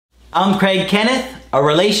I'm Craig Kenneth, a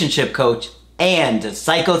relationship coach and a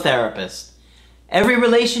psychotherapist. Every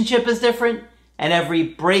relationship is different and every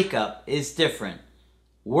breakup is different.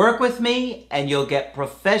 Work with me and you'll get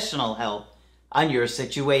professional help on your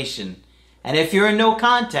situation. And if you're in no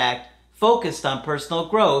contact, focused on personal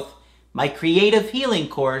growth, my creative healing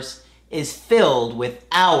course is filled with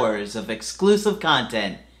hours of exclusive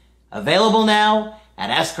content. Available now at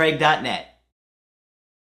AskCraig.net.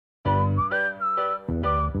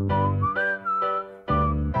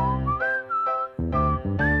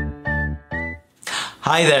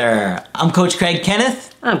 Hi there, I'm Coach Craig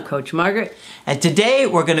Kenneth. I'm Coach Margaret. And today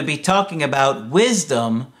we're going to be talking about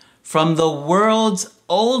wisdom from the world's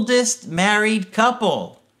oldest married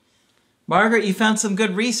couple. Margaret, you found some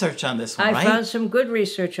good research on this one, right? I found some good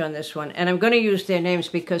research on this one, and I'm going to use their names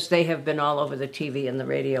because they have been all over the TV and the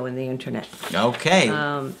radio and the internet.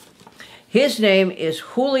 Okay. His name is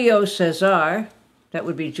Julio Cesar. That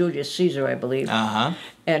would be Julius Caesar, I believe. Uh-huh.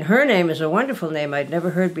 And her name is a wonderful name I'd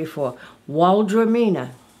never heard before.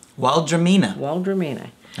 Waldramina. Waldramina.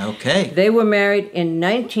 Okay. They were married in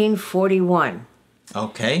 1941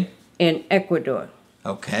 Okay. in Ecuador.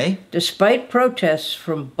 Okay. Despite protests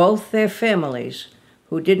from both their families,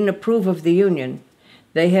 who didn't approve of the union,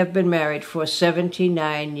 they have been married for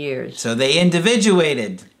 79 years. So they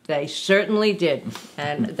individuated. They certainly did.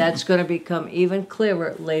 And that's going to become even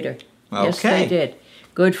clearer later. Okay. Yes, they did.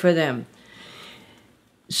 Good for them.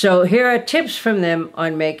 So here are tips from them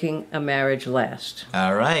on making a marriage last.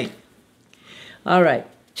 All right. All right.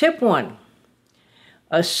 Tip 1.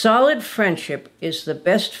 A solid friendship is the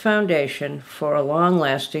best foundation for a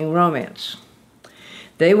long-lasting romance.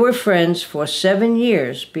 They were friends for 7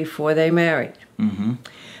 years before they married. Mm-hmm.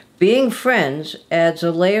 Being friends adds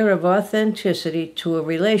a layer of authenticity to a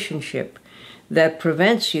relationship that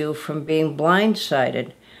prevents you from being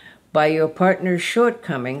blindsided by your partner's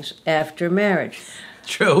shortcomings after marriage.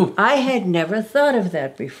 True. I had never thought of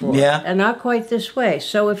that before. Yeah. And not quite this way.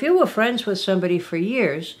 So if you were friends with somebody for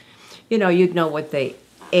years, you know, you'd know what they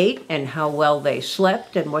ate and how well they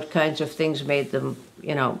slept and what kinds of things made them,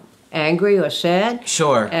 you know, angry or sad.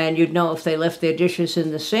 Sure. And you'd know if they left their dishes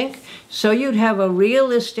in the sink. So you'd have a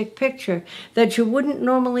realistic picture that you wouldn't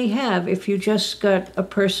normally have if you just got a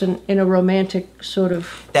person in a romantic sort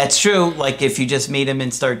of... That's true. Like if you just meet them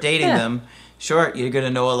and start dating Yeah. them, sure, you're going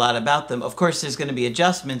to know a lot about them. Of course, there's going to be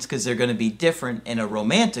adjustments because they're going to be different in a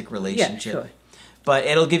romantic relationship. Yeah, sure. But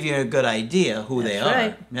it'll give you a good idea who they That's are.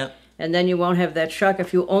 right. Yep. And then you won't have that shock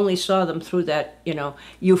if you only saw them through that, you know,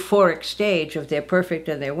 euphoric stage of they're perfect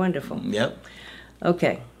and they're wonderful. Yep.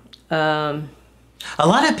 Okay. A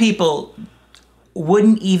lot of people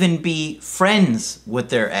wouldn't even be friends with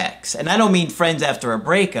their ex. And I don't mean friends after a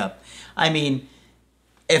breakup. I mean,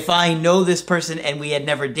 if I know this person and we had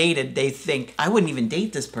never dated, they think, I wouldn't even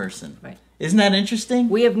date this person. Right. Isn't that interesting?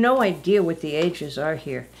 We have no idea what the ages are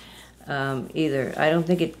here either. I don't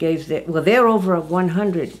think it gave the... Well, they're over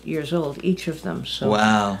 100 years old, each of them. So,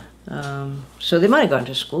 Wow. So they might have gone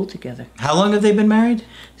to school together. How long have they been married?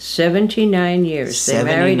 79 years. They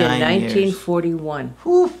married in 79 years. 1941.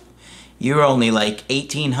 Whew. You were only like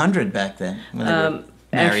 1800 back then. When they were married.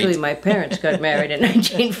 Actually, my parents got married in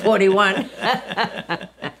 1941.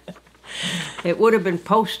 It would have been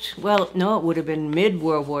post... Well, no, it would have been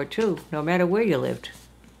mid-World War II, no matter where you lived.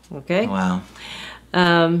 Okay? Wow.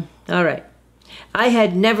 All right. I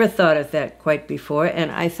had never thought of that quite before, and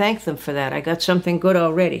I thank them for that. I got something good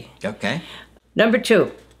already. Okay. Number 2,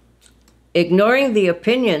 ignoring the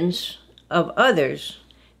opinions of others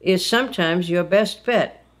is sometimes your best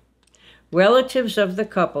bet. Relatives of the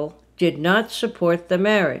couple did not support the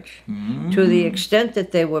marriage to the extent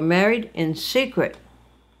that they were married in secret.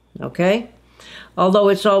 Okay? Although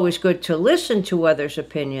it's always good to listen to others'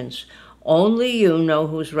 opinions, only you know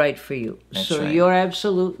who's right for you. That's so right. You're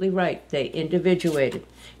absolutely right. They individuated.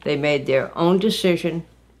 They made their own decision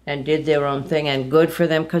and did their own thing, and good for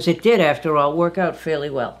them, because it did, after all, work out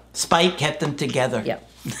fairly well. Spite kept them together. Yeah.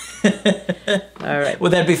 All right.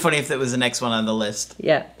 Would that be funny if that was the next one on the list?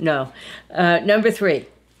 Yeah, no. Number 3,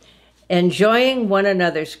 enjoying one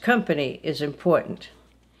another's company is important.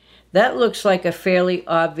 That looks like a fairly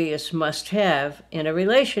obvious must-have in a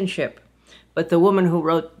relationship. But the woman who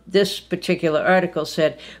wrote this particular article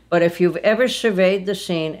said, but if you've ever surveyed the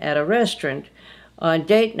scene at a restaurant on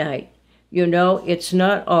date night, you know it's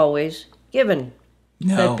not always given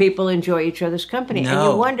that people enjoy each other's company. No.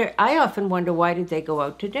 And you wonder, I often wonder, why did they go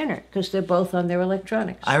out to dinner? Because they're both on their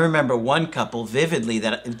electronics. I remember one couple vividly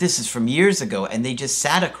that this is from years ago, and they just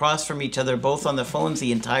sat across from each other, both on the phones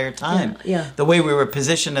the entire time. Yeah. The way we were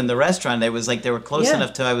positioned in the restaurant, it was like they were close Yeah.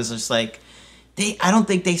 enough to, I was just like, I don't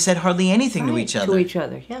think they said hardly anything to Right, each other. To each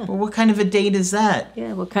other, yeah. Well, what kind of a date is that?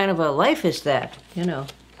 Yeah, what kind of a life is that, you know?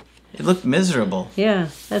 It looked miserable. Yeah,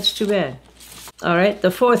 that's too bad. All right,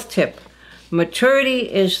 the fourth tip.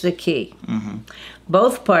 Maturity is the key.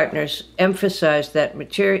 Both partners emphasize that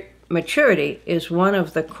maturity is one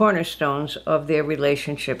of the cornerstones of their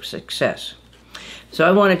relationship success. So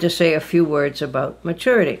I wanted to say a few words about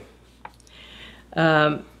maturity.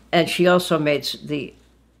 And she also the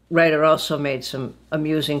writer also made some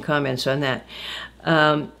amusing comments on that.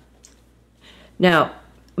 Now,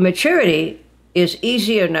 maturity is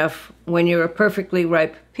easy enough when you're a perfectly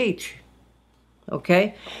ripe peach,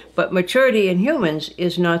 okay? But maturity in humans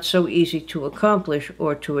is not so easy to accomplish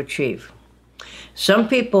or to achieve. Some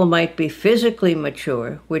people might be physically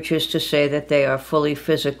mature, which is to say that they are fully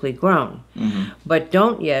physically grown, but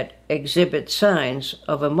don't yet exhibit signs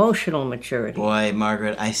of emotional maturity. Boy,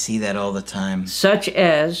 Margaret, I see that all the time. Such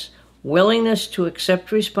as willingness to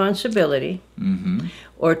accept responsibility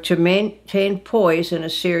or to maintain poise in a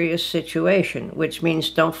serious situation, which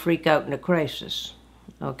means don't freak out in a crisis,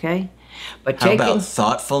 okay? But How about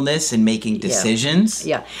thoughtfulness in making decisions?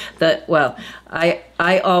 Yeah.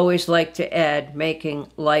 I always like to add making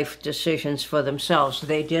life decisions for themselves.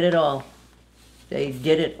 They did it all. They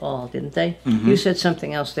did it all, didn't they? You said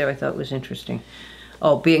something else there I thought was interesting.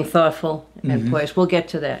 Oh, being thoughtful and poised. We'll get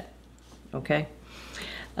to that, okay?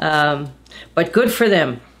 But good for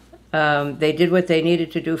them. They did what they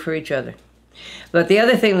needed to do for each other. But the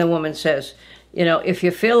other thing the woman says, you know, if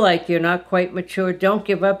you feel like you're not quite mature, don't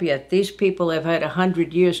give up yet. These people have had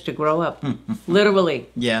 100 years to grow up. Literally.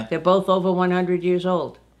 Yeah. They're both over 100 years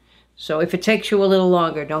old. So if it takes you a little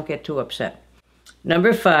longer, don't get too upset.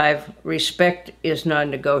 Number 5, respect is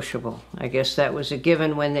non-negotiable. I guess that was a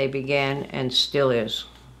given when they began and still is.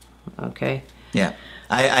 Okay? Yeah.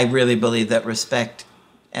 I really believe that respect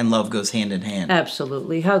and love goes hand in hand.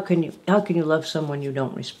 Absolutely. How can you love someone you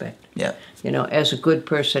don't respect? Yeah. You know, as a good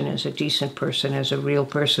person, as a decent person, as a real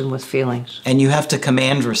person with feelings. And you have to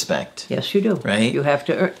command respect. Yes, you do. Right? You have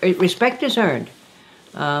to. Respect is earned.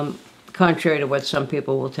 Contrary to what some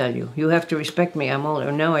people will tell you, you have to respect me. I'm older.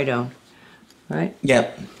 No, I don't. Right?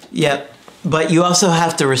 Yep. Yep. But you also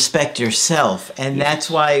have to respect yourself, and that's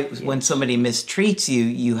why when somebody mistreats you,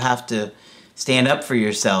 you have to stand up for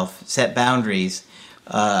yourself, set boundaries.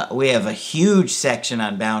 We have a huge section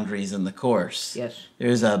on boundaries in the course. Yes.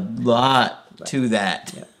 There's a lot to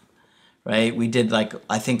that. Yep. Right? We did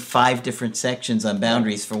I think 5 different sections on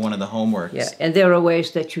boundaries for one of the homeworks. Yeah, and there are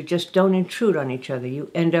ways that you just don't intrude on each other. You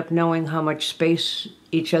end up knowing how much space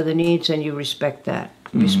each other needs, and you respect that.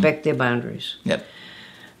 Respect their boundaries. Yep.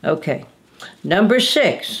 Okay. Number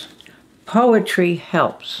 6, poetry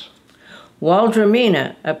helps.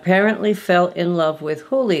 Waldromina apparently fell in love with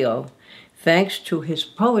Julio thanks to his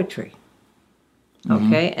poetry.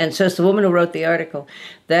 Okay? And says the woman who wrote the article,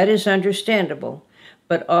 that is understandable,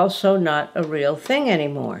 but also not a real thing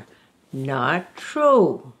anymore. Not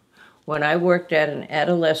true. When I worked at an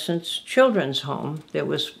adolescent's children's home, there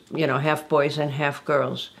was, half boys and half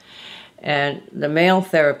girls. And the male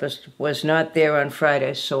therapist was not there on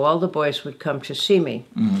Fridays, so all the boys would come to see me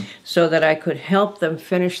so that I could help them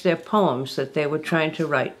finish their poems that they were trying to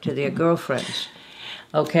write to their girlfriends.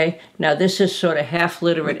 Okay? Now, this is sort of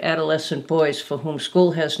half-literate adolescent boys for whom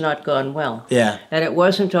school has not gone well. Yeah. And it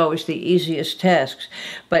wasn't always the easiest tasks.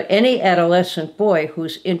 But any adolescent boy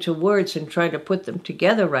who's into words and trying to put them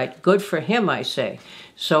together right, good for him, I say.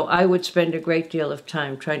 So I would spend a great deal of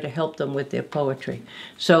time trying to help them with their poetry.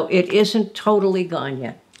 So it isn't totally gone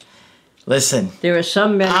yet. Listen, there are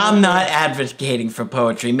some men. I'm not advocating for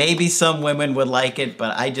poetry. Maybe some women would like it,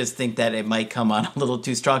 but I just think that it might come on a little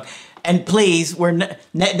too strong. And please, we're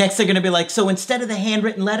next they're going to be like, so instead of the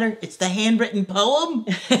handwritten letter, it's the handwritten poem?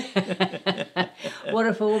 What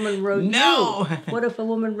if a woman wrote No. you? What if a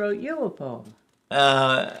woman wrote you a poem?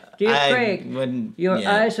 Dear Craig, your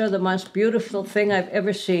eyes are the most beautiful thing I've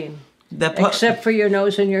ever seen. Except for your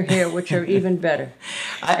nose and your hair, which are even better.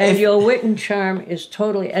 Your wit and charm is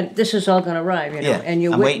totally, and this is all going to rhyme, Yeah, and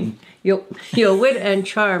your I'm wit, waiting. Your wit and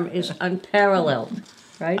charm is unparalleled,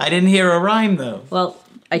 right? I didn't hear a rhyme, though. Well,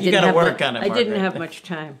 I didn't have much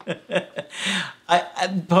time.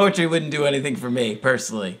 Poetry wouldn't do anything for me,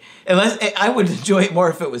 personally. Unless I would enjoy it more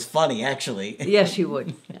if it was funny, actually. Yes, you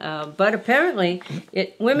would. But apparently,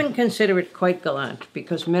 women consider it quite gallant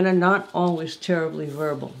because men are not always terribly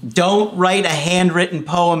verbal. Don't write a handwritten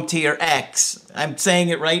poem to your ex. I'm saying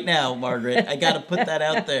it right now, Margaret. I got to put that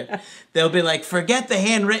out there. They'll be like, forget the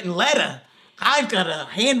handwritten letter. I've got a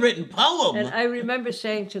handwritten poem. And I remember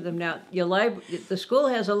saying to them, now, the school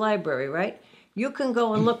has a library, right? You can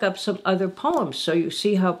go and look up some other poems so you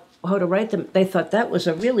see how how to write them, they thought that was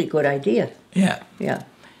a really good idea. Yeah. Yeah.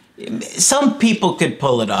 Some people could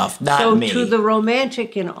pull it off, not So me. to the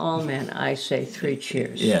romantic in all men, I say 3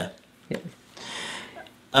 cheers. Yeah. Yeah.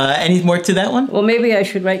 Any more to that one? Well, maybe I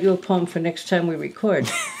should write you a poem for next time we record.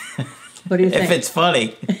 What do you think? If it's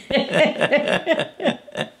funny.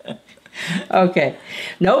 Okay.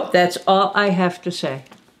 Nope, that's all I have to say.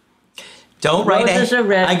 Don't write Roses are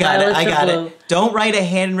red, I got it. violets I are got blue. it. Don't write a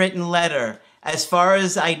handwritten letter. As far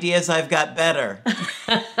as ideas, I've got better.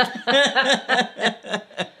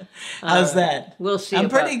 How's that? We'll see. I'm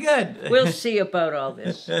pretty good. We'll see about all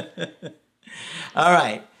this. All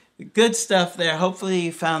right. Good stuff there. Hopefully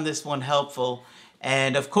you found this one helpful.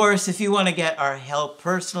 And of course, if you want to get our help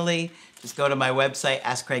personally, just go to my website,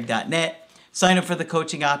 askcraig.net. Sign up for the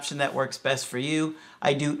coaching option that works best for you.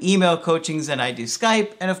 I do email coachings and I do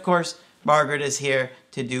Skype. And of course, Margaret is here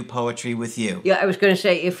to do poetry with you. Yeah, I was going to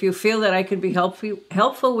say, if you feel that I could be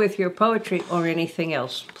helpful with your poetry or anything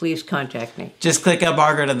else, please contact me. Just click on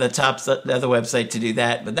Margaret on the top of the website to do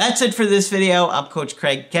that. But that's it for this video. I'm Coach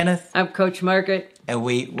Craig Kenneth. I'm Coach Margaret. And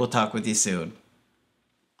we will talk with you soon.